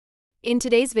In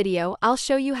today's video, I'll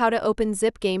show you how to open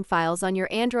zip game files on your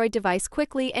Android device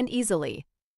quickly and easily.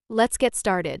 Let's get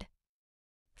started.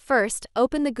 First,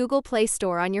 open the Google Play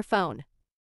Store on your phone.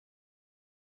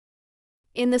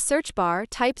 In the search bar,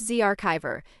 type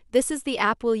ZArchiver. This is the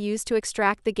app we'll use to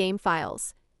extract the game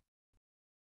files.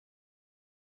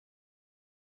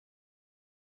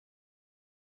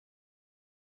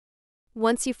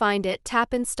 Once you find it,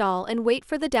 tap Install and wait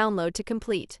for the download to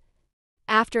complete.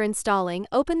 After installing,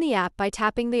 open the app by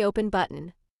tapping the Open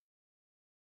button.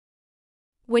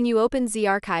 When you open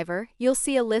ZArchiver, you'll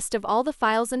see a list of all the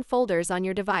files and folders on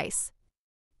your device.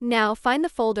 Now, find the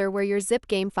folder where your zip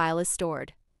game file is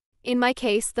stored. In my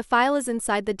case, the file is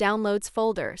inside the Downloads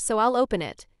folder, so I'll open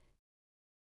it.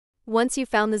 Once you've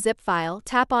found the zip file,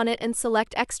 tap on it and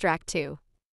select Extract to.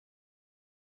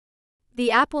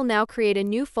 The app will now create a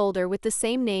new folder with the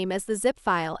same name as the zip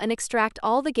file and extract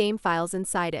all the game files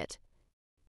inside it.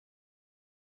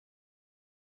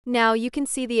 Now you can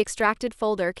see the extracted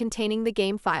folder containing the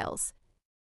game files.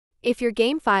 If your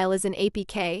game file is an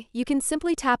APK, you can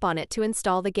simply tap on it to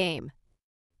install the game.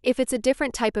 If it's a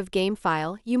different type of game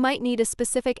file, you might need a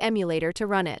specific emulator to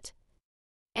run it.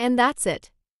 And that's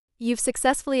it. You've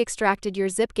successfully extracted your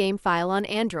zip game file on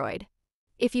Android.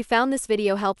 If you found this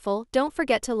video helpful, don't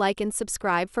forget to like and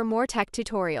subscribe for more tech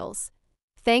tutorials.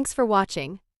 Thanks for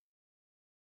watching.